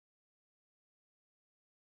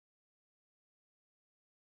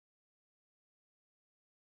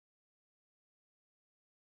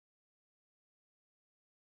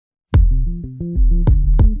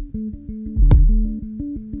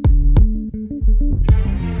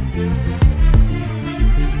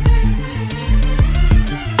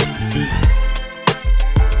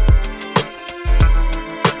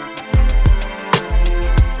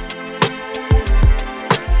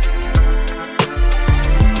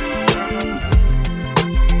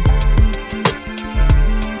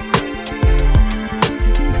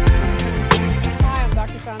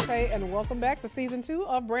welcome back to season 2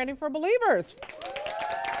 of Branding for Believers.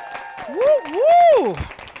 Woo, woo!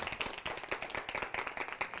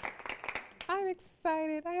 I'm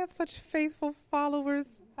excited. I have such faithful followers.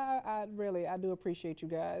 I do appreciate you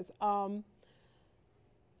guys.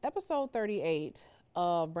 Episode 38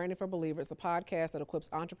 of Branding for Believers, the podcast that equips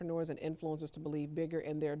entrepreneurs and influencers to believe bigger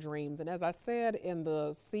in their dreams. And as I said in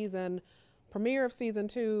the season premiere of season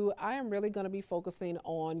 2, I am really going to be focusing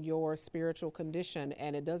on your spiritual condition.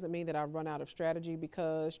 And it doesn't mean that I've run out of strategy,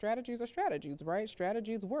 because strategies are strategies, right?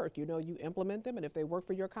 Strategies work. You know, you implement them, and if they work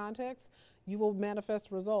for your context, you will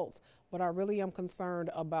manifest results. But I really am concerned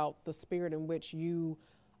about the spirit in which you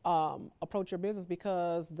approach your business,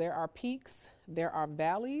 because there are peaks, there are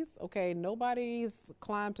valleys. Okay, nobody's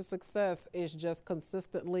climb to success is just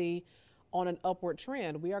consistently on an upward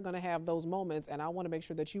trend. We are going to have those moments, and I want to make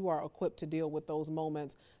sure that you are equipped to deal with those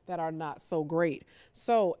moments that are not so great.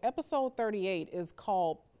 So episode 38 is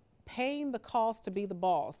called Paying the Cost to Be the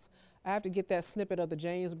Boss. I have to get that snippet of the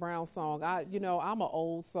James Brown song. I'm an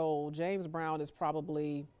old soul. James Brown is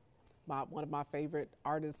probably one of my favorite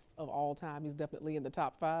artists of all time. He's definitely in the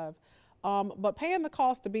top 5. But paying the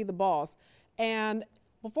cost to be the boss. And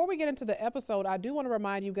before we get into the episode, I do want to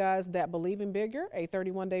remind you guys that Believing Bigger, a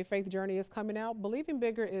 31-day faith journey, is coming out. Believing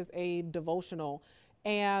Bigger is a devotional,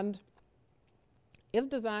 and it's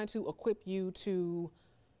designed to equip you to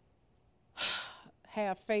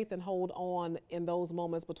have faith and hold on in those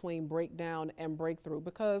moments between breakdown and breakthrough.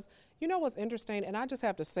 Because you know what's interesting, and I just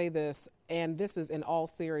have to say this, and this is in all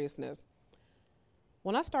seriousness.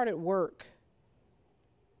 When I started work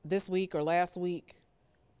this week or last week,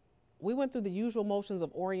 we went through the usual motions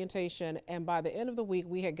of orientation, and by the end of the week,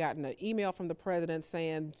 we had gotten an email from the president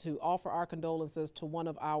saying to offer our condolences to one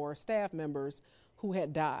of our staff members who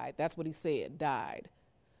had died. That's what he said, died.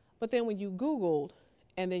 But then when you Googled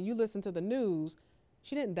and then you listened to the news,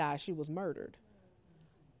 she didn't die, she was murdered.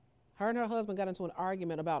 Her and her husband got into an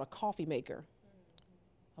argument about a coffee maker,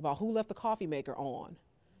 about who left the coffee maker on.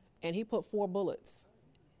 And he put 4 bullets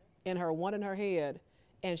in her, one in her head,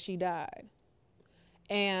 and she died.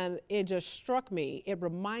 And it just struck me, it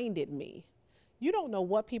reminded me, you don't know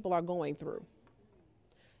what people are going through.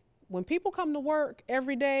 When people come to work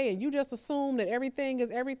every day and you just assume that everything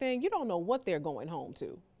is everything, you don't know what they're going home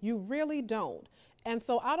to. You really don't. And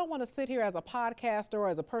so I don't want to sit here as a podcaster or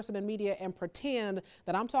as a person in media and pretend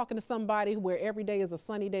that I'm talking to somebody where every day is a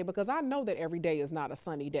sunny day, because I know that every day is not a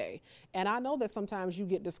sunny day. And I know that sometimes you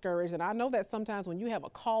get discouraged. And I know that sometimes when you have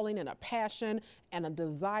a calling and a passion and a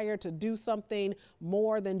desire to do something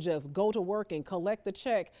more than just go to work and collect the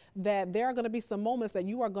check, that there are going to be some moments that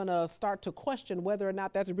you are going to start to question whether or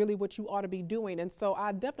not that's really what you ought to be doing. And so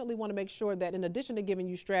I definitely want to make sure that in addition to giving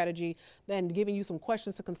you strategy and giving you some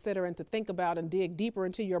questions to consider and to think about and dig deeper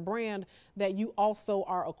into your brand, that you also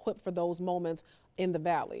are equipped for those moments in the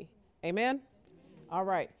valley. Amen? All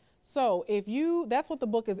right. So that's what the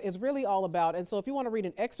book is really all about. And so if you want to read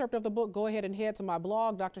an excerpt of the book, go ahead and head to my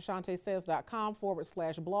blog,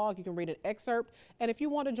 drshantaesays.com/blog. You can read an excerpt. And if you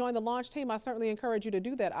want to join the launch team, I certainly encourage you to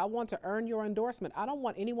do that. I want to earn your endorsement. I don't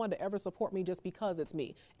want anyone to ever support me just because it's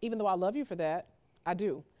me, even though I love you for that. I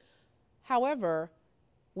do. However,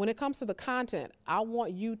 when it comes to the content, I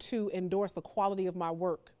want you to endorse the quality of my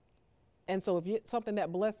work. And so if it's something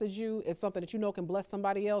that blesses you, it's something that you know can bless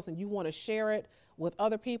somebody else, and you want to share it with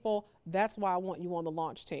other people, that's why I want you on the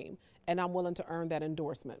launch team. And I'm willing to earn that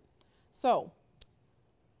endorsement. So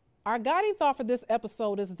our guiding thought for this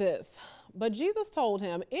episode is this. But Jesus told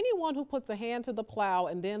him, anyone who puts a hand to the plow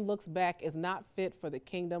and then looks back is not fit for the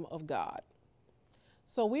kingdom of God.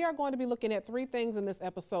 So we are going to be looking at 3 things in this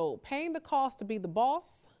episode. Paying the cost to be the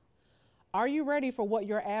boss. Are you ready for what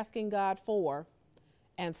you're asking God for?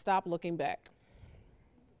 And stop looking back.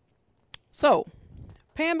 So,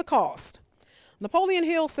 paying the cost. Napoleon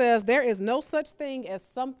Hill says there is no such thing as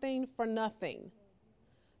something for nothing.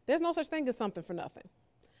 There's no such thing as something for nothing.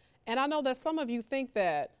 And I know that some of you think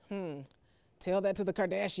that, tell that to the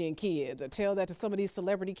Kardashian kids, or tell that to some of these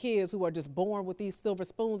celebrity kids who are just born with these silver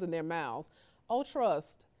spoons in their mouths. Oh,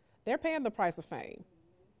 trust, they're paying the price of fame,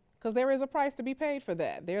 because there is a price to be paid for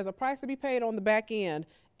that. There's a price to be paid on the back end.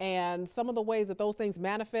 And some of the ways that those things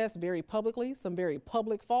manifest very publicly, some very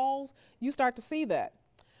public falls, you start to see that.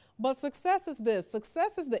 But success is this.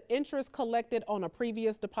 Success is the interest collected on a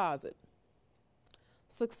previous deposit.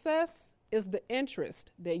 Success is the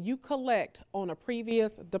interest that you collect on a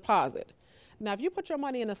previous deposit. Now, if you put your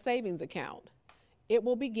money in a savings account, it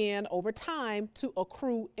will begin over time to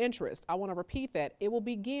accrue interest. I want to repeat that. It will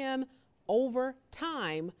begin over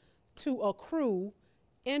time to accrue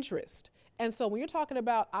interest. And so when you're talking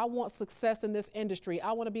about, I want success in this industry,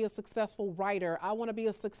 I want to be a successful writer, I want to be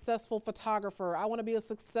a successful photographer, I want to be a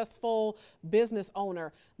successful business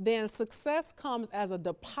owner, then success comes as a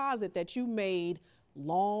deposit that you made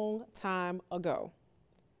long time ago.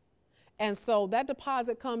 And so that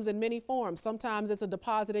deposit comes in many forms. Sometimes it's a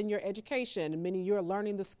deposit in your education, meaning you're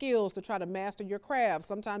learning the skills to try to master your craft.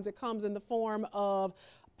 Sometimes it comes in the form of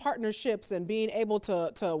partnerships and being able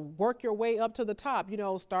to work your way up to the top,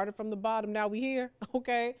 started from the bottom, now we here,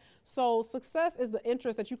 okay? So success is the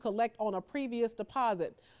interest that you collect on a previous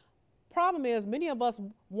deposit. Problem is, many of us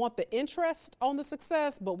want the interest on the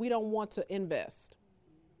success, but we don't want to invest.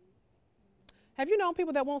 Have you known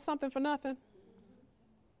people that want something for nothing?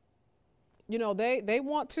 They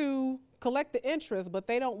want to collect the interest, but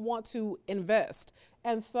they don't want to invest.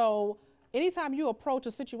 And so anytime you approach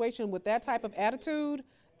a situation with that type of attitude,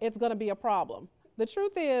 it's going to be a problem. The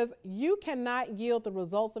truth is, you cannot yield the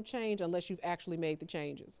results of change unless you've actually made the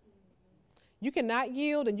changes. You cannot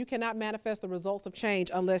yield and you cannot manifest the results of change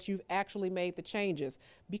unless you've actually made the changes.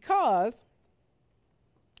 Because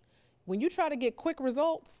when you try to get quick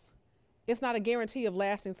results, it's not a guarantee of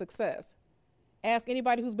lasting success. Ask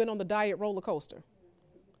anybody who's been on the diet roller coaster.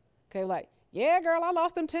 Okay, like, yeah, girl, I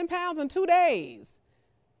lost them 10 pounds in 2 days.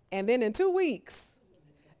 And then in 2 weeks,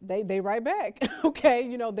 they right back,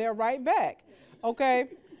 okay? They're right back, okay?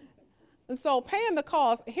 And so paying the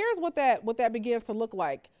cost, here's what that begins to look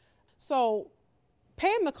like. So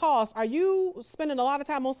paying the cost, are you spending a lot of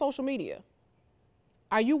time on social media?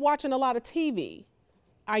 Are you watching a lot of TV?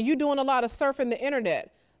 Are you doing a lot of surfing the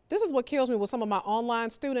internet? This is what kills me with some of my online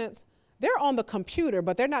students. They're on the computer,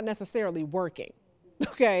 but they're not necessarily working,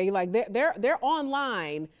 okay? Like they're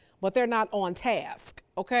online, but they're not on task,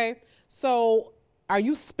 okay? So are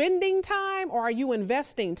you spending time or are you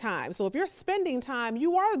investing time? So if you're spending time,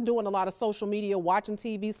 you are doing a lot of social media, watching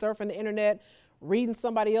TV, surfing the internet, reading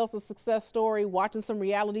somebody else's success story, watching some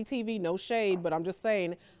reality TV, no shade, but I'm just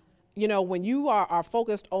saying, when you are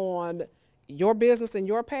focused on your business and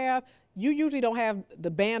your path, you usually don't have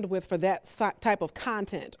the bandwidth for that type of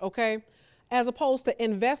content, okay? As opposed to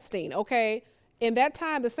investing, okay? In that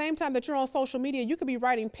time, the same time that you're on social media, you could be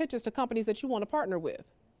writing pitches to companies that you want to partner with.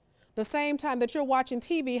 The same time that you're watching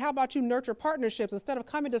TV, how about you nurture partnerships? Instead of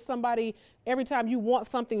coming to somebody every time you want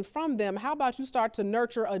something from them, how about you start to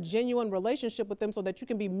nurture a genuine relationship with them so that you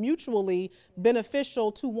can be mutually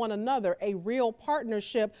beneficial to one another, a real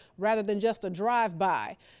partnership rather than just a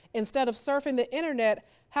drive-by. Instead of surfing the internet,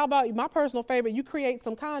 how about, my personal favorite, you create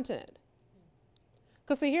some content?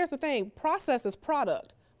 Because see, here's the thing, process is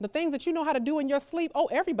product. The things that you know how to do in your sleep, oh,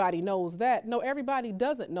 everybody knows that. No, everybody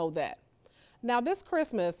doesn't know that. Now this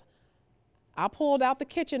Christmas, I pulled out the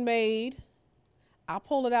KitchenMaid. I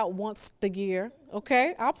pulled it out once a year,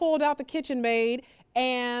 okay? I pulled out the KitchenMaid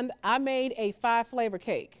and I made a 5-flavor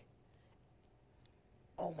cake.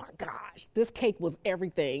 Oh my gosh, this cake was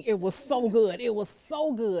everything. It was so good. It was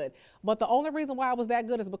so good. But the only reason why it was that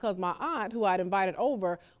good is because my aunt, who I'd invited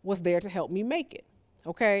over, was there to help me make it,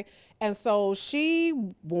 okay? And so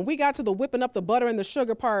when we got to the whipping up the butter and the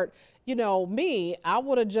sugar part, I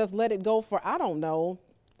would have just let it go for, I don't know,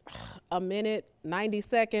 a minute, 90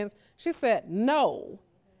 seconds. She said, no,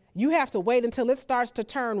 you have to wait until it starts to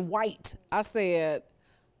turn white. I said,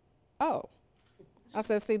 oh. I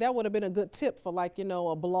said, see, that would have been a good tip for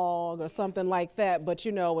a blog or something like that. But,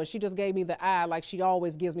 and she just gave me the eye like she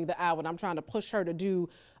always gives me the eye when I'm trying to push her to do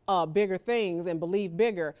bigger things and believe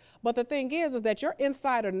bigger. But the thing is that your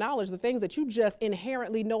insider knowledge, the things that you just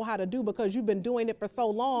inherently know how to do because you've been doing it for so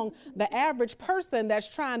long, the average person that's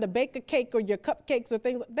trying to bake a cake or your cupcakes or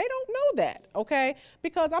things, they don't know that, okay?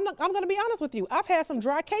 Because I'm going to be honest with you. I've had some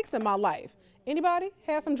dry cakes in my life. Anybody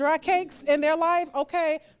had some dry cakes in their life?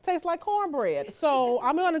 Okay, tastes like cornbread. So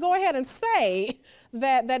I'm going to go ahead and say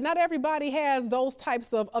that not everybody has those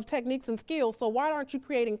types of techniques and skills. So why aren't you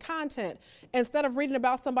creating content? Instead of reading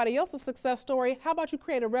about somebody else's success story, how about you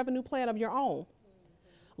create a revenue plan of your own?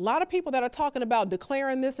 A lot of people that are talking about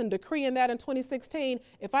declaring this and decreeing that in 2016,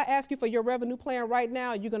 if I ask you for your revenue plan right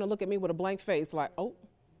now, you're going to look at me with a blank face like, oh,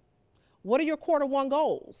 what are your Q1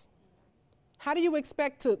 goals? How do you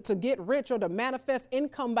expect to get rich or to manifest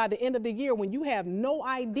income by the end of the year when you have no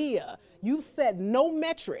idea? You've set no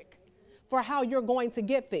metric for how you're going to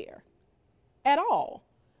get there at all.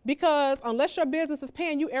 Because unless your business is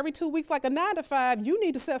paying you every 2 weeks like a 9-to-5, you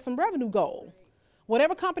need to set some revenue goals.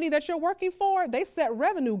 Whatever company that you're working for, they set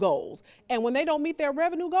revenue goals. And when they don't meet their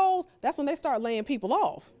revenue goals, that's when they start laying people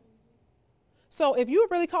off. So if you're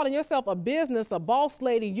really calling yourself a business, a boss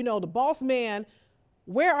lady, the boss man,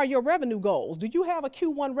 Where are your revenue goals? Do you have a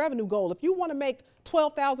Q1 revenue goal? If you want to make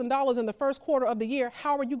 $12,000 in the first quarter of the year,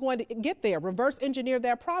 how are you going to get there? Reverse engineer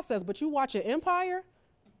that process. But you watch your empire?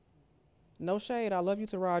 No shade. I love you,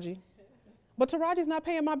 Taraji. But Taraji's not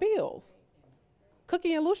paying my bills.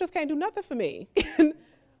 Cookie and Lucius can't do nothing for me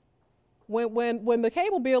when the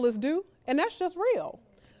cable bill is due, and that's just real.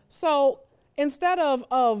 So instead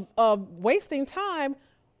of wasting time,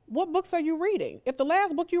 what books are you reading? If the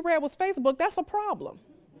last book you read was Facebook, that's a problem.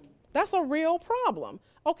 That's a real problem.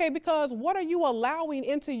 Okay, because what are you allowing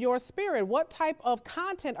into your spirit? What type of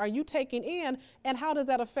content are you taking in, and how does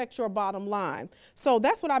that affect your bottom line? So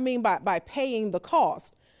that's what I mean by paying the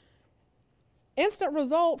cost. Instant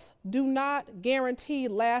results do not guarantee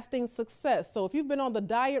lasting success. So if you've been on the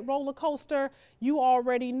diet roller coaster, you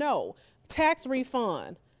already know. Tax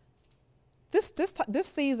refund. This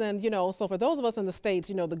season, so for those of us in the States,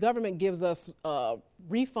 the government gives us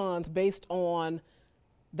refunds based on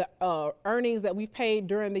the earnings that we've paid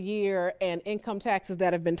during the year and income taxes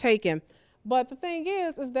that have been taken. But the thing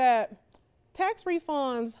is that tax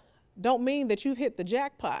refunds don't mean that you've hit the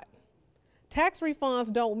jackpot. Tax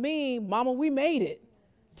refunds don't mean, mama, we made it.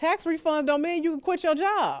 Tax refunds don't mean you can quit your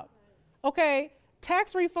job. Okay?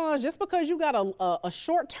 Tax refunds, just because you got a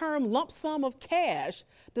short-term lump sum of cash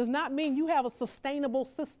does not mean you have a sustainable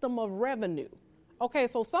system of revenue. Okay,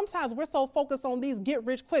 so sometimes we're so focused on these get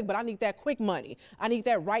rich quick, but I need that quick money. I need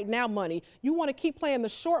that right now money. You want to keep playing the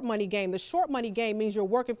short money game. The short money game means you're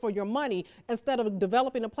working for your money instead of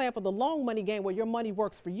developing a plan for the long money game where your money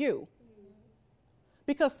works for you.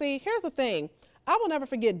 Because see, here's the thing. I will never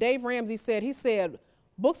forget Dave Ramsey said,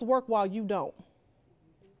 books work while you don't.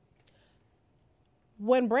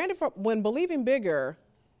 When Believing Bigger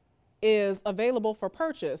is available for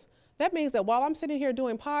purchase, that means that while I'm sitting here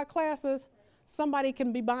doing pod classes, somebody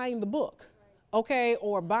can be buying the book, okay,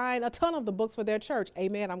 or buying a ton of the books for their church.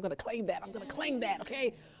 Amen. I'm going to claim that. I'm going to claim that,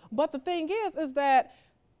 okay? But the thing is that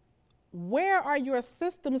where are your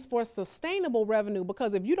systems for sustainable revenue?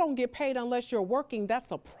 Because if you don't get paid unless you're working,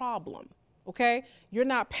 that's a problem, okay? You're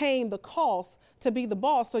not paying the cost to be the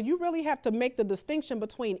boss. So you really have to make the distinction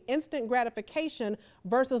between instant gratification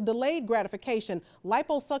versus delayed gratification.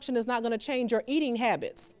 Liposuction is not going to change your eating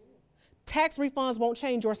habits. Tax refunds won't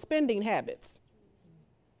change your spending habits.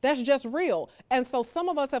 That's just real. And so some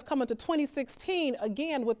of us have come into 2016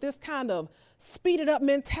 again with this kind of speed it up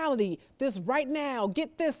mentality, this right now,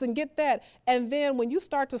 get this and get that. And then when you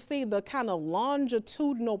start to see the kind of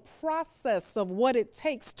longitudinal process of what it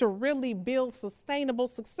takes to really build sustainable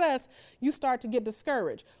success, you start to get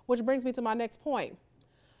discouraged, which brings me to my next point.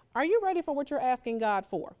 Are you ready for what you're asking God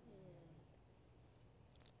for?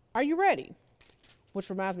 Are you ready? Which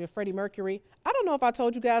reminds me of Freddie Mercury. I don't know if I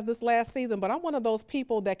told you guys this last season, but I'm one of those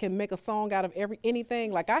people that can make a song out of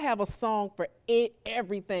anything. Like I have a song for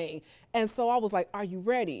everything. And so I was like, are you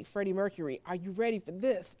ready, Freddie Mercury? Are you ready for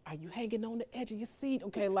this? Are you hanging on the edge of your seat?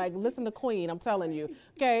 Okay, like listen to Queen, I'm telling you.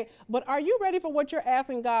 Okay, but are you ready for what you're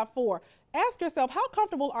asking God for? Ask yourself, how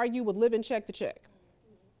comfortable are you with living check to check?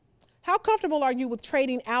 How comfortable are you with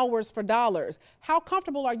trading hours for dollars? How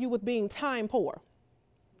comfortable are you with being time poor?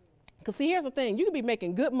 Because see, here's the thing. You could be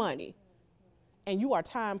making good money and you are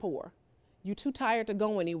time poor. You're too tired to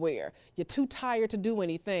go anywhere. You're too tired to do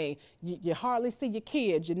anything. You hardly see your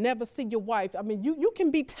kids. You never see your wife. I mean, you can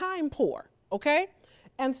be time poor, okay?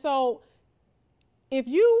 And so if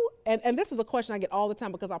you, and this is a question I get all the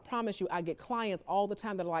time because I promise you I get clients all the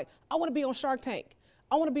time that are like, I want to be on Shark Tank.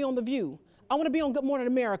 I want to be on The View. I want to be on Good Morning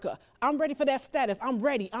America. I'm ready for that status. I'm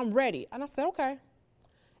ready. And I said, okay.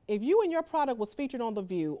 If you and your product was featured on The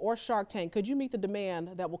View or Shark Tank, could you meet the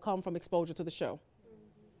demand that will come from exposure to the show?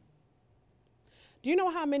 Do you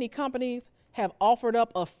know how many companies have offered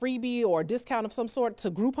up a freebie or a discount of some sort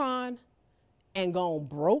to Groupon and gone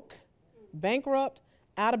broke, bankrupt,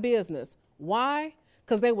 out of business? Why?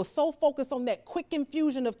 Because they were so focused on that quick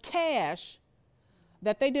infusion of cash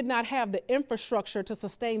that they did not have the infrastructure to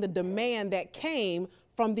sustain the demand that came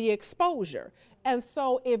from the exposure. And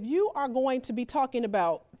so if you are going to be talking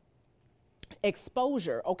about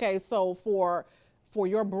exposure, okay, so for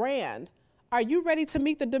your brand, are you ready to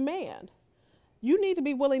meet the demand? You need to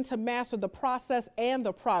be willing to master the process and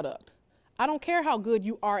the product. I don't care how good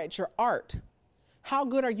you are at your art. How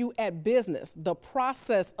good are you at business? The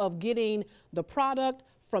process of getting the product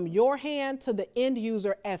from your hand to the end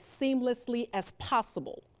user as seamlessly as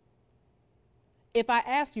possible. If I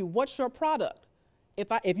ask you, what's your product?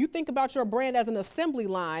 If you think about your brand as an assembly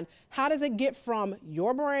line, how does it get from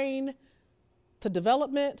your brain to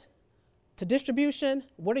development to distribution?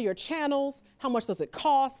 What are your channels? How much does it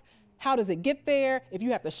cost? How does it get there? If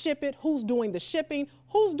you have to ship it, who's doing the shipping?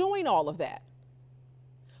 Who's doing all of that?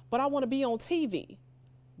 but I want to be on TV.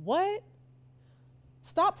 What?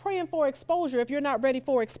 Stop praying for exposure if you're not ready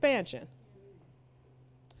for expansion.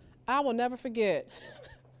 I will never forget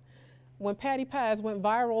when Patty Pies went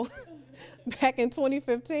viral back in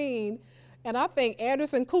 2015. And I think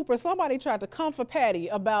Anderson Cooper, somebody tried to come for Patty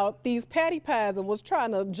about these Patty Pies and was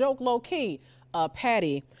trying to joke low key.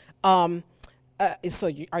 Patty, are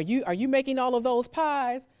you making all of those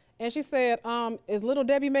pies? And she said, is Little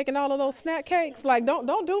Debbie making all of those snack cakes? Like,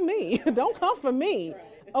 don't do me. Don't come for me.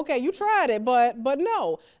 Okay, you tried it, but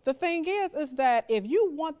no. The thing is that if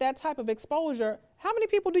you want that type of exposure, how many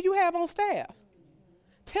people do you have on staff?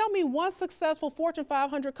 Tell me one successful Fortune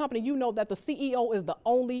 500 company you know that the CEO is the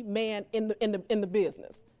only man in the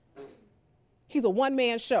business. He's a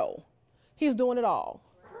one-man show. He's doing it all.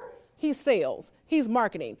 He's sales. He's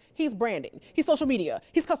marketing. He's branding. He's social media.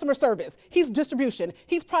 He's customer service. He's distribution.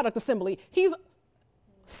 He's product assembly. He's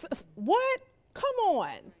what? Come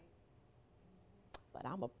on. But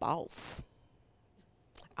I'm a boss.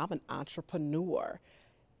 I'm an entrepreneur.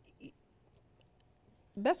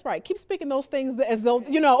 That's right. Keep speaking those things as though,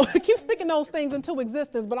 keep speaking those things into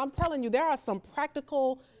existence. But I'm telling you, there are some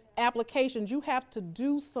practical applications. You have to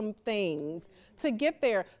do some things to get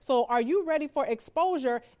there. So are you ready for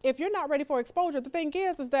exposure? If you're not ready for exposure, the thing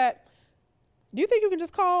is that, do you think you can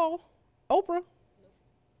just call Oprah?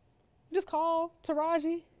 Just call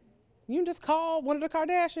Taraji? You can just call one of the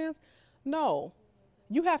Kardashians? No.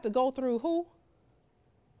 You have to go through who?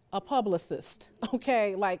 A publicist,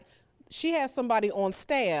 okay? Like, she has somebody on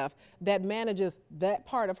staff that manages that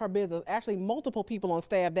part of her business, actually multiple people on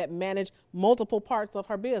staff that manage multiple parts of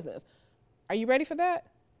her business. Are you ready for that?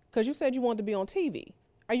 Because you said you wanted to be on TV.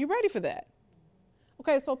 Are you ready for that?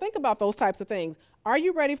 Okay, so think about those types of things. Are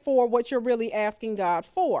you ready for what you're really asking God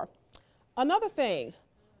for? Another thing,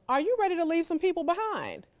 are you ready to leave some people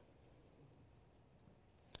behind?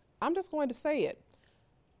 I'm just going to say it.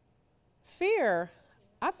 Fear,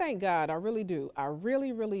 I thank God, I really do. I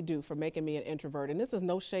really, really do for making me an introvert. And this is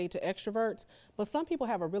no shade to extroverts, but some people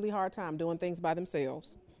have a really hard time doing things by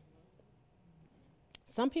themselves.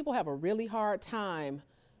 Some people have a really hard time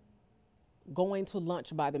going to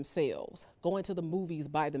lunch by themselves, going to the movies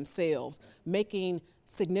by themselves, making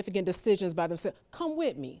significant decisions by themselves. Come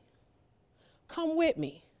with me. Come with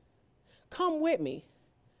me. Come with me.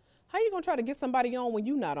 How are you going to try to get somebody on when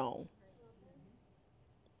you're not on?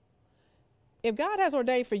 If God has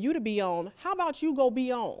ordained for you to be on, how about you go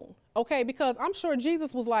be on? Okay, because I'm sure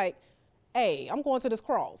Jesus was like, hey, I'm going to this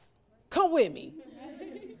cross. Come with me.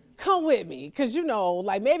 Come with me. Because,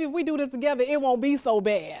 like maybe if we do this together, it won't be so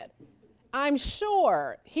bad. I'm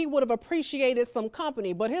sure he would have appreciated some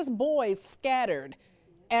company, but his boys scattered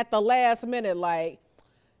at the last minute like,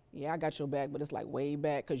 yeah, I got your back, but it's like way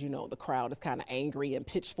back because, the crowd is kind of angry and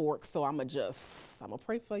pitchforks, so I'm going to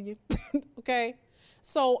pray for you, okay?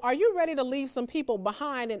 So are you ready to leave some people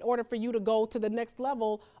behind in order for you to go to the next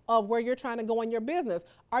level of where you're trying to go in your business?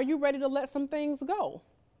 Are you ready to let some things go?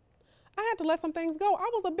 I had to let some things go. I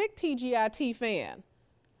was a big TGIT fan.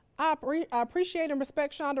 I appreciate and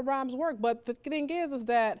respect Shonda Rhimes' work, but the thing is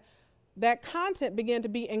that content began to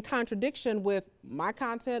be in contradiction with my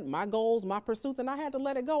content, my goals, my pursuits, and I had to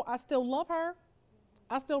let it go. I still love her.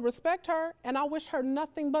 I still respect her, and I wish her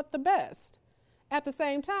nothing but the best. At the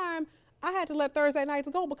same time, I had to let Thursday nights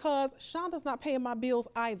go because Shonda's not paying my bills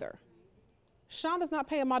either. Shonda's not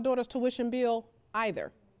paying my daughter's tuition bill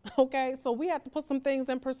either, okay? So we have to put some things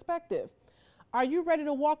in perspective. Are you ready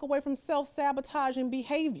to walk away from self-sabotaging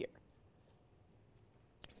behavior?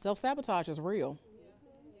 Self-sabotage is real.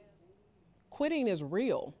 Quitting is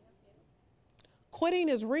real. Quitting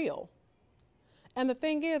is real. And the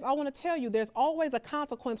thing is, I want to tell you, there's always a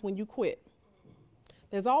consequence when you quit.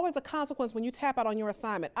 There's always a consequence when you tap out on your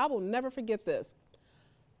assignment. I will never forget this.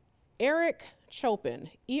 Eric Chopin,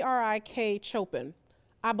 E-R-I-K Chopin,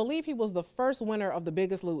 I believe he was the first winner of The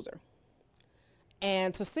Biggest Loser.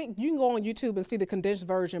 And to see, you can go on YouTube and see the condensed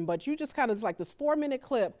version, but you just kind of, it's like this 4-minute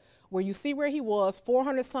clip where you see where he was,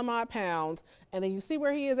 400 some odd pounds, and then you see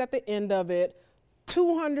where he is at the end of it,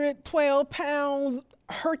 212 pounds,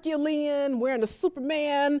 Herculean, wearing a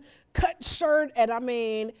Superman cut shirt, and I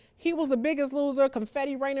mean, he was the biggest loser,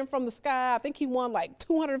 confetti raining from the sky. I think he won like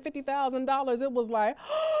 $250,000. It was like,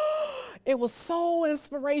 it was so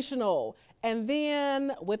inspirational. And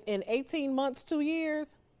then within 18 months, 2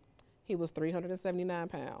 years, he was 379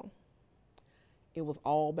 pounds. It was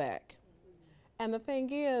all back. And the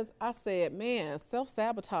thing is, I said, man,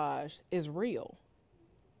 self-sabotage is real.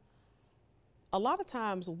 A lot of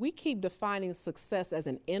times we keep defining success as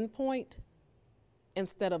an endpoint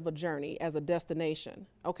instead of a journey, as a destination,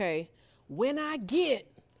 okay? When I get,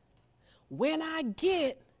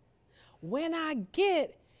 when I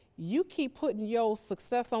get, you keep putting your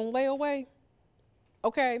success on layaway,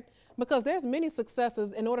 okay? Because there's many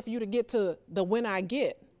successes in order for you to get to the when I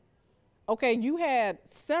get. Okay, you had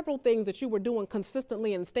several things that you were doing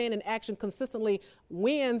consistently and staying in action consistently,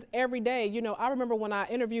 wins every day. You know, I remember when I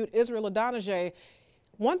interviewed Israel Adonijah,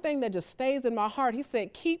 one thing that just stays in my heart, he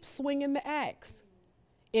said, keep swinging the axe.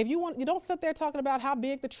 If you want, you don't sit there talking about how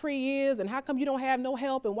big the tree is and how come you don't have no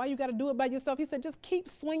help and why you got to do it by yourself. He said, just keep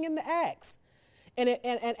swinging the axe. And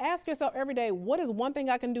ask yourself every day, what is one thing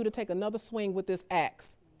I can do to take another swing with this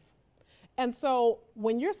axe? And so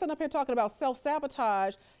when you're sitting up here talking about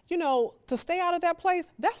self-sabotage, you know, to stay out of that place,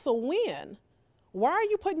 that's a win. Why are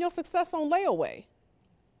you putting your success on layaway?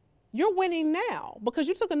 You're winning now because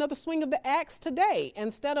you took another swing of the axe today.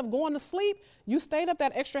 Instead of going to sleep, you stayed up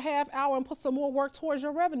that extra half hour and put some more work towards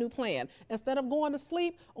your revenue plan. Instead of going to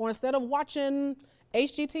sleep or instead of watching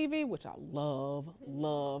HGTV, which I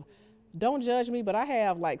love. Don't judge me, but I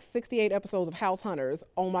have like 68 episodes of House Hunters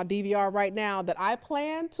on my DVR right now that I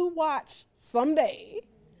plan to watch someday.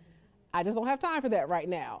 I just don't have time for that right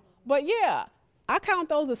now. But yeah, I count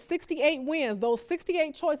those as 68 wins, those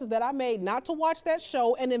 68 choices that I made not to watch that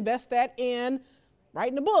show and invest that in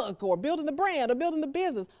writing a book or building the brand or building the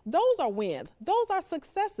business. Those are wins. Those are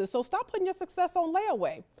successes. So stop putting your success on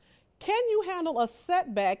layaway. Can you handle a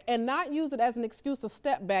setback and not use it as an excuse to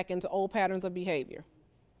step back into old patterns of behavior?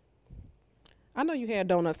 I know you had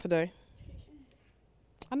donuts today.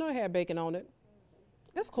 I know it had bacon on it.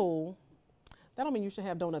 It's cool. That don't mean you should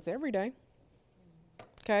have donuts every day.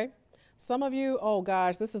 Okay? Some of you, oh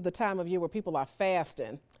gosh, this is the time of year where people are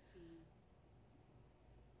fasting.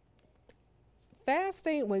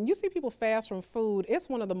 Fasting, when you see people fast from food, it's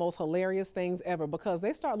one of the most hilarious things ever because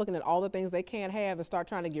they start looking at all the things they can't have and start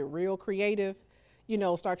trying to get real creative. You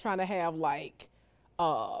know, start trying to have like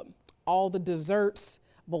all the desserts,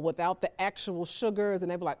 but without the actual sugars.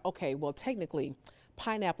 And they be like, okay, well, technically,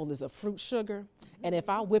 pineapple is a fruit sugar. And if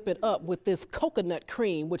I whip it up with this coconut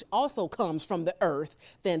cream, which also comes from the earth,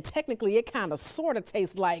 then technically it kind of sort of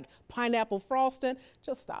tastes like pineapple frosting.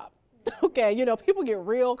 Just stop. Okay, you know, people get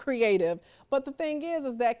real creative. But the thing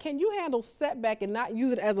is that can you handle setback and not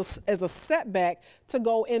use it as a setback to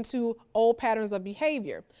go into old patterns of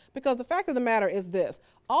behavior? Because the fact of the matter is this,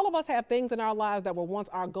 all of us have things in our lives that were once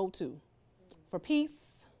our go-to for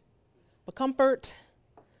peace, for comfort,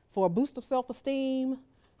 for a boost of self-esteem,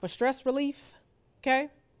 for stress relief, okay?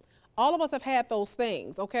 All of us have had those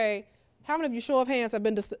things, okay? How many of you, show of hands, have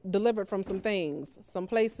been delivered from some things, some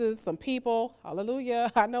places, some people?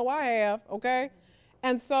 Hallelujah, I know I have, okay?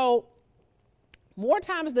 And so more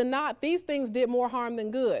times than not, these things did more harm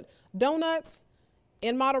than good. Donuts,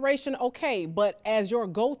 in moderation, okay, but as your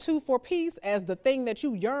go-to for peace, as the thing that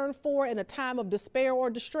you yearn for in a time of despair or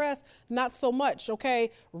distress, not so much,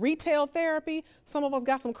 okay? Retail therapy, some of us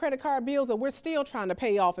got some credit card bills that we're still trying to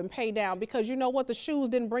pay off and pay down because you know what, the shoes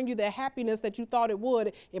didn't bring you the happiness that you thought it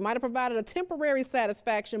would. It might have provided a temporary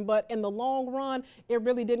satisfaction, but in the long run, it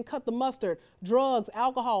really didn't cut the mustard. Drugs,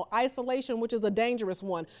 alcohol, isolation, which is a dangerous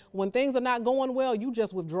one. When things are not going well, you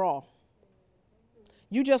just withdraw.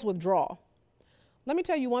 You just withdraw. Let me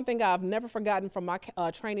tell you one thing I've never forgotten from my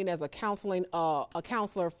training as a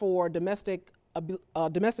counselor for domestic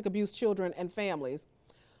abuse children and families.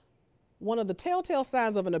 One of the telltale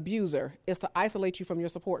signs of an abuser is to isolate you from your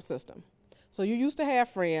support system. So you used to have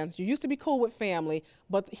friends, you used to be cool with family,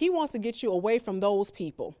 but he wants to get you away from those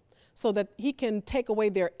people so that he can take away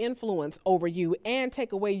their influence over you and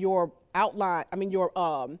take away your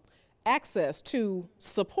access to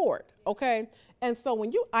support, okay? And so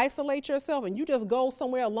when you isolate yourself and you just go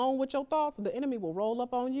somewhere alone with your thoughts, the enemy will roll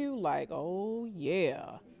up on you like, oh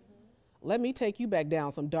yeah, let me take you back down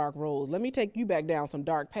some dark roads. Let me take you back down some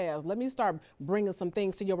dark paths. Let me start bringing some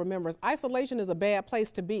things to your remembrance. Isolation is a bad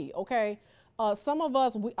place to be, okay? Some of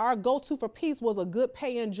us, our go-to for peace was a good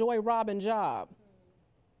paying, joy-robbing job.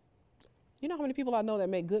 You know how many people I know that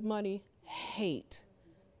make good money hate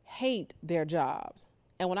their jobs.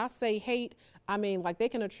 And when I say hate, I mean like they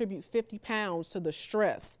can attribute 50 pounds to the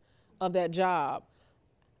stress of that job,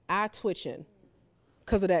 eye twitching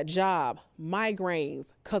because of that job,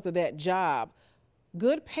 migraines because of that job,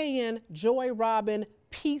 good paying, joy robbing,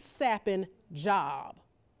 peace sapping job,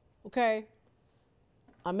 okay?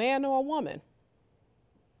 A man or a woman,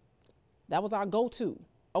 that was our go-to,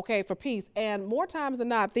 okay, for peace. And more times than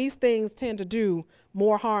not, these things tend to do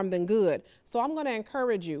more harm than good. So I'm going to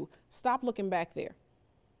encourage you, stop looking back there.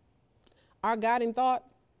 Our guiding thought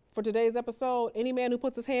for today's episode, any man who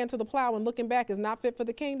puts his hand to the plow and looking back is not fit for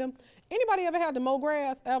the kingdom. Anybody ever had to mow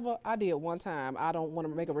grass ever? I did one time. I don't want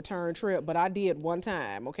to make a return trip, but I did one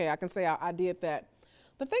time. Okay, I can say I did that.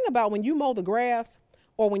 The thing about when you mow the grass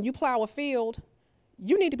or when you plow a field,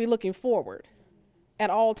 you need to be looking forward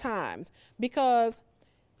at all times. Because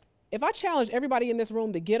if I challenge everybody in this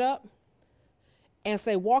room to get up and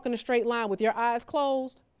say, walk in a straight line with your eyes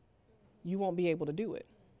closed, you won't be able to do it.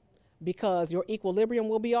 Because your equilibrium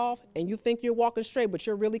will be off and you think you're walking straight, but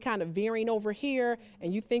you're really kind of veering over here,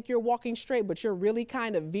 and you think you're walking straight, but you're really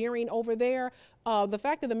kind of veering over there. The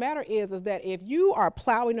fact of the matter is that if you are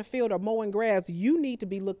plowing a field or mowing grass, you need to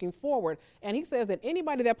be looking forward. And he says that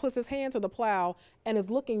anybody that puts his hand to the plow and is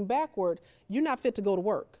looking backward, you're not fit to go to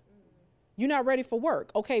work. You're not ready for work,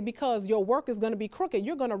 okay? Because your work is going to be crooked.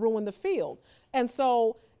 You're going to ruin the field. And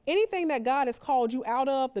so anything that God has called you out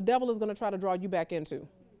of, the devil is going to try to draw you back into.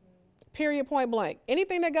 Period, point blank.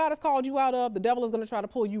 Anything that God has called you out of, the devil is going to try to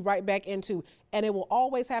pull you right back into. And it will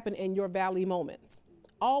always happen in your valley moments.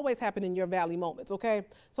 Always happen in your valley moments, okay?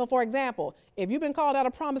 So, for example, if you've been called out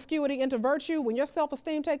of promiscuity into virtue, when your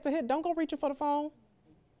self-esteem takes a hit, don't go reaching for the phone.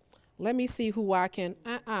 Let me see who I can,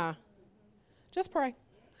 Just pray.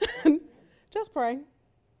 Just pray.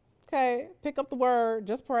 Okay, pick up the word,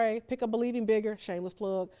 just pray, pick up Believing Bigger, shameless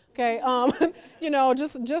plug. Okay,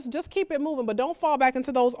 just keep it moving, but don't fall back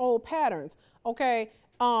into those old patterns. Okay,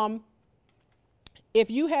 if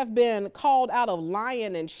you have been called out of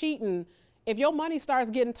lying and cheating, if your money starts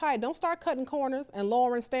getting tight, don't start cutting corners and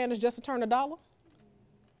lowering standards just to turn a dollar.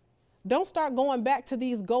 Don't start going back to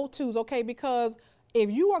these go-tos, okay, because if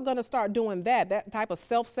you are going to start doing that type of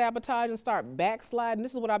self-sabotage and start backsliding,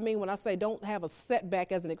 this is what I mean when I say don't have a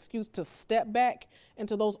setback as an excuse to step back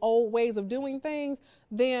into those old ways of doing things,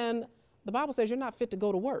 then the Bible says you're not fit to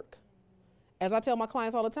go to work. As I tell my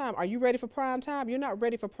clients all the time, are you ready for prime time? You're not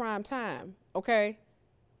ready for prime time, okay?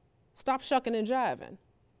 Stop shucking and jiving.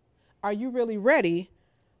 Are you really ready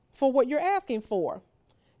for what you're asking for?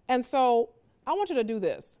 And so I want you to do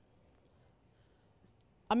this.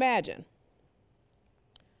 Imagine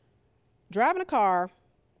driving a car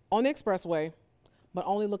on the expressway, but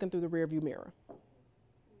only looking through the rearview mirror.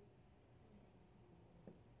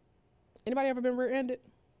 Anybody ever been rear-ended?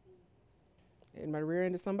 Anybody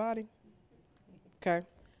rear-ended somebody? Okay.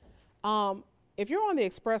 If you're on the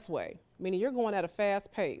expressway, meaning you're going at a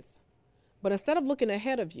fast pace, but instead of looking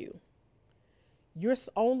ahead of you, you're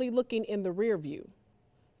only looking in the rear view,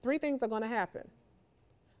 three things are going to happen: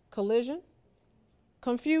 collision,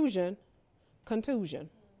 confusion, contusion.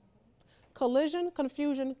 Collision,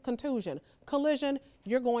 confusion, contusion. Collision,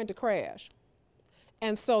 you're going to crash.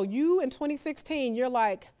 And so you in 2016, you're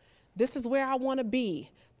like, this is where I want to be.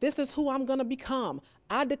 This is who I'm going to become.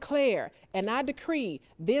 I declare and I decree.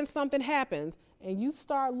 Then something happens and you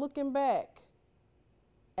start looking back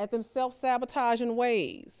at them self-sabotaging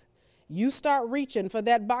ways. You start reaching for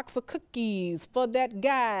that box of cookies, for that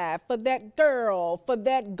guy, for that girl, for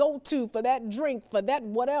that go-to, for that drink, for that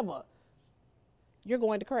whatever. You're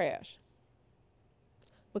going to crash.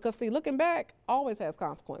 Because see, looking back always has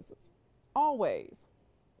consequences. Always.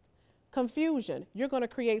 Confusion, you're going to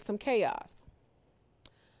create some chaos.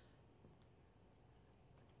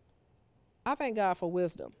 I thank God for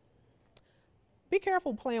wisdom. Be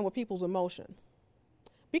careful playing with people's emotions.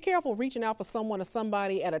 Be careful reaching out for someone or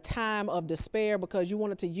somebody at a time of despair because you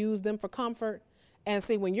wanted to use them for comfort. And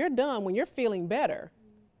see, when you're done, when you're feeling better,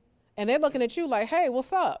 and they're looking at you like, hey,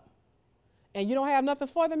 what's up? And you don't have nothing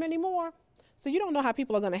for them anymore. So you don't know how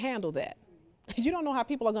people are going to handle that. You don't know how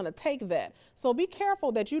people are going to take that. So be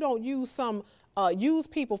careful that you don't use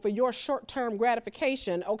people for your short-term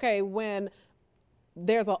gratification, okay, when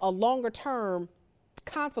there's a longer-term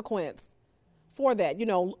consequence for that. You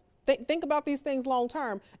know, think about these things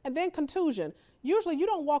long-term. And then contusion. Usually you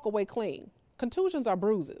don't walk away clean. Contusions are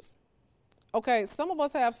bruises. Okay, some of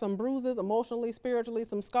us have some bruises emotionally, spiritually,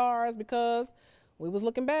 some scars because we was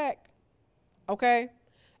looking back. Okay?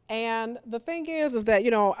 And the thing is that,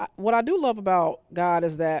 you know, what I do love about God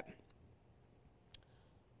is that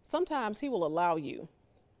sometimes he will allow you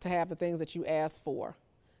to have the things that you ask for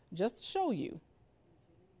just to show you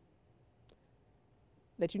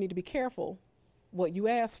that you need to be careful what you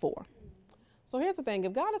ask for. So here's the thing.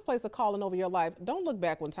 If God has placed a calling over your life, don't look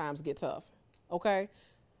back when times get tough, okay?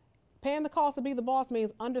 Paying the cost to be the boss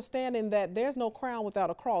means understanding that there's no crown without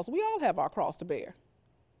a cross. We all have our cross to bear.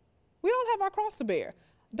 We all have our cross to bear.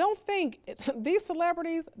 Don't think, these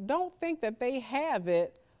celebrities, don't think that they have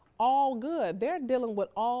it all good. They're dealing with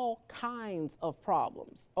all kinds of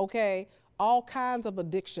problems, okay? All kinds of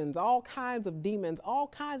addictions, all kinds of demons, all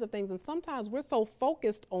kinds of things. And sometimes we're so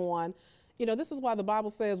focused on, you know, this is why the Bible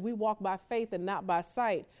says we walk by faith and not by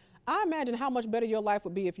sight. I imagine how much better your life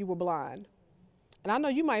would be if you were blind. And I know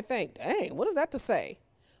you might think, dang, what is that to say?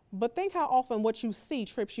 But think how often what you see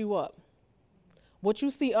trips you up. what you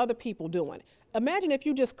see other people doing. Imagine if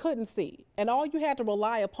you just couldn't see and all you had to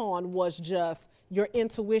rely upon was just your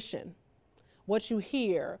intuition, what you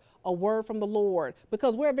hear, a word from the Lord,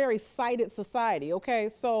 because we're a very sighted society, okay?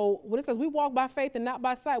 So when it says we walk by faith and not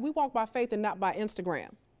by sight, we walk by faith and not by Instagram.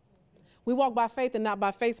 We walk by faith and not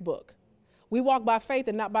by Facebook. We walk by faith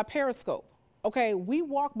and not by Periscope, okay? We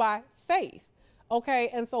walk by faith, okay?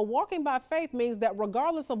 And so walking by faith means that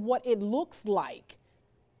regardless of what it looks like,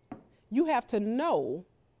 you have to know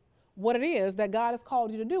what it is that God has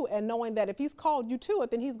called you to do, and knowing that if he's called you to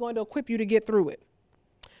it, then he's going to equip you to get through it.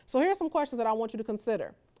 So here's some questions that I want you to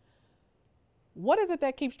consider. What is it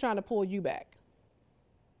that keeps trying to pull you back?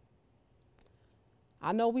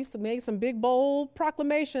 I know we made some big, bold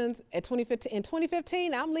proclamations at 2015. In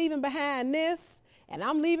 2015, I'm leaving behind this, and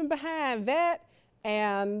I'm leaving behind that.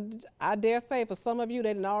 And I dare say for some of you,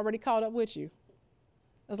 they done already caught up with you.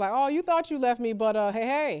 It's like, oh, you thought you left me, but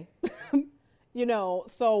hey. You know,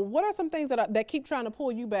 so what are some things that keep trying to pull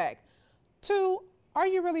you back? 2, are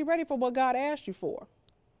you really ready for what God asked you for?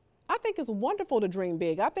 I think it's wonderful to dream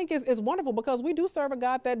big. I think it's wonderful because we do serve a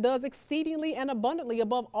God that does exceedingly and abundantly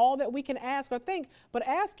above all that we can ask or think. But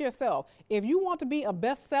ask yourself, if you want to be a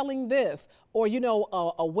best-selling this or, you know,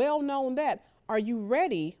 a well-known that, are you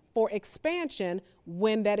ready for expansion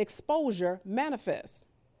when that exposure manifests?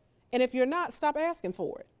 And if you're not, stop asking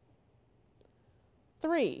for it.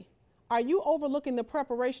 3, are you overlooking the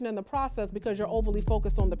preparation and the process because you're overly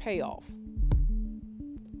focused on the payoff?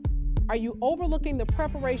 Are you overlooking the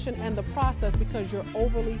preparation and the process because you're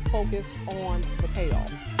overly focused on the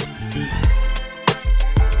payoff?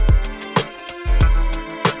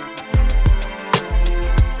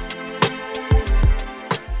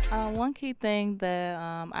 One key thing that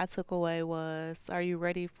I took away was, are you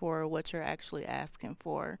ready for what you're actually asking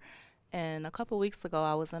for? And a couple weeks ago,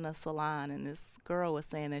 I was in a salon, and this girl was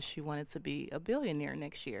saying that she wanted to be a billionaire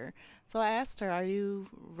next year. So I asked her, are you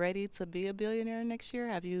ready to be a billionaire next year?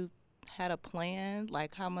 Have you had a plan?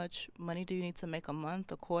 Like, how much money do you need to make a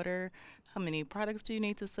month, a quarter? How many products do you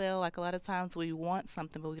need to sell? Like, a lot of times we want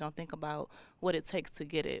something, but we don't think about what it takes to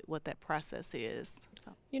get it, what that process is.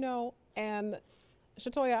 So. You know, and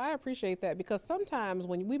Shatoya, I appreciate that, because sometimes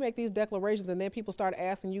when we make these declarations and then people start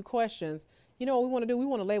asking you questions, you know what we want to do? We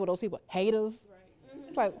want to label those people haters. Right.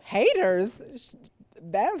 It's like, haters?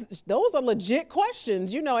 Those are legit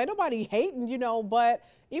questions. You know, ain't nobody hating, you know, but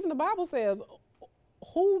even the Bible says,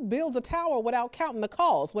 who builds a tower without counting the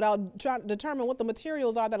cost, without trying to determine what the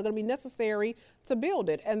materials are that are going to be necessary to build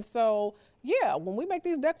it? And so, yeah, when we make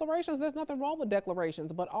these declarations, there's nothing wrong with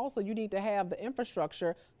declarations, but also you need to have the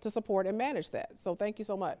infrastructure to support and manage that. So thank you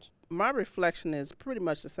so much. My reflection is pretty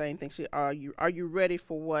much the same thing. Are you ready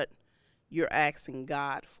for what you're asking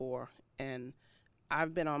God for? And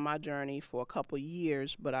I've been on my journey for a couple of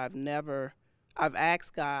years, but I've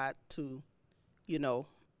asked God to, you know,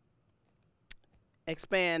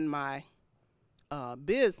 expand my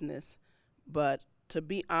business, but to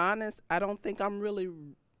be honest, I don't think I'm really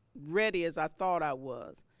ready as I thought I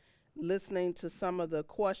was. Listening to some of the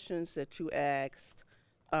questions that you asked,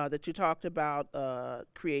 that you talked about,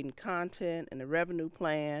 creating content and the revenue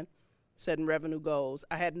plan, setting revenue goals,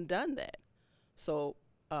 I hadn't done that. So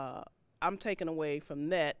I'm taking away from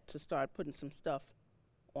that to start putting some stuff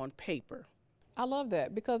on paper. I love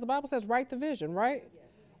that, because the Bible says write the vision, right? Yes.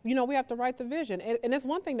 You know, we have to write the vision. And it's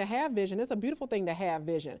one thing to have vision. It's a beautiful thing to have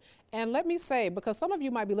vision. And let me say, because some of you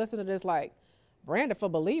might be listening to this like, Branded for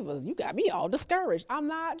Believers, you got me all discouraged. I'm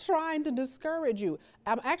not trying to discourage you.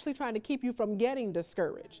 I'm actually trying to keep you from getting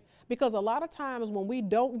discouraged. Because a lot of times when we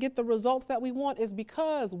don't get the results that we want, it's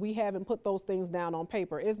because we haven't put those things down on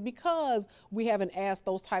paper. It's because we haven't asked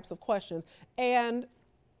those types of questions. And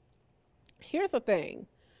here's the thing,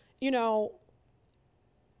 you know,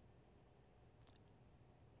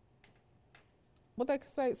 what they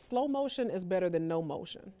say, slow motion is better than no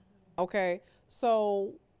motion. Okay,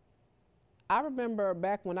 so I remember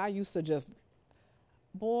back when I used to just,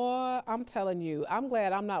 boy, I'm telling you, I'm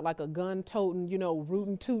glad I'm not like a gun-toting, you know,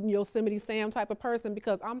 rootin' tootin' Yosemite Sam type of person,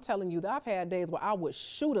 because I'm telling you that I've had days where I would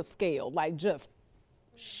shoot a scale, like just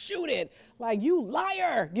shoot it, like you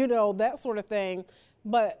liar, you know, that sort of thing.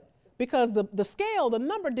 But because the scale, the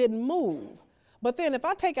number didn't move. But then if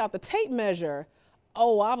I take out the tape measure,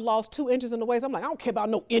 oh, I've lost 2 inches in the waist. I'm like, I don't care about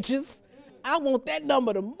no inches. I want that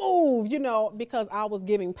number to move, you know, because I was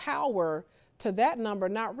giving power to that number,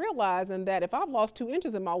 not realizing that if I've lost 2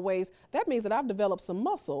 inches in my waist, that means that I've developed some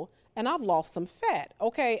muscle and I've lost some fat.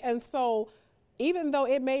 Okay. And so even though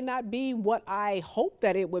it may not be what I hope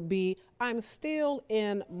that it would be, I'm still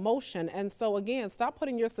in motion. And so again, stop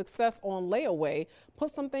putting your success on layaway,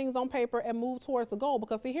 put some things on paper and move towards the goal.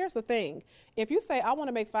 Because see, here's the thing. If you say, I want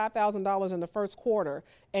to make $5,000 in the first quarter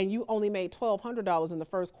and you only made $1,200 in the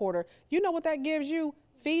first quarter, you know what that gives you?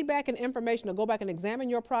 Feedback and information to go back and examine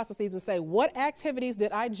your processes and say, what activities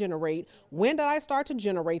did I generate? When did I start to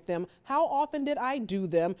generate them? How often did I do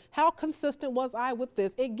them? How consistent was I with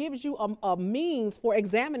this? It gives you a means for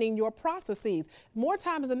examining your processes. More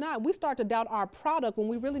times than not, we start to doubt our product when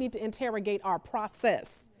we really need to interrogate our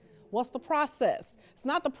process. What's the process? It's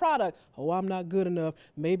not the product. Oh, I'm not good enough.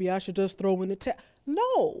 Maybe I should just throw in the towel.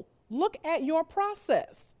 No. Look at your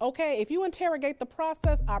process, okay? If you interrogate the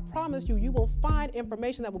process, I promise you, you will find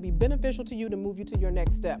information that will be beneficial to you to move you to your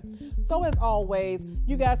next step. So as always,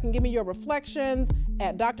 you guys can give me your reflections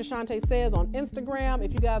at Dr. Shante Says on Instagram.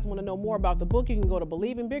 If you guys want to know more about the book, you can go to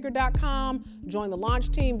BelievingBigger.com, join the launch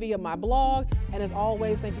team via my blog. And as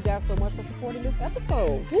always, thank you guys so much for supporting this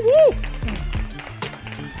episode. Woo-hoo!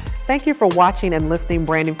 Thank you for watching and listening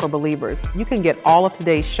Branding for Believers. You can get all of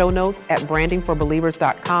today's show notes at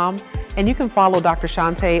brandingforbelievers.com, and you can follow Dr.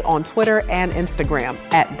 Shante on Twitter and Instagram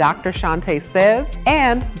at Dr. Shante Says,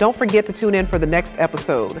 and don't forget to tune in for the next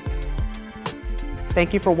episode.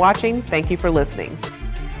 Thank you for watching. Thank you for listening.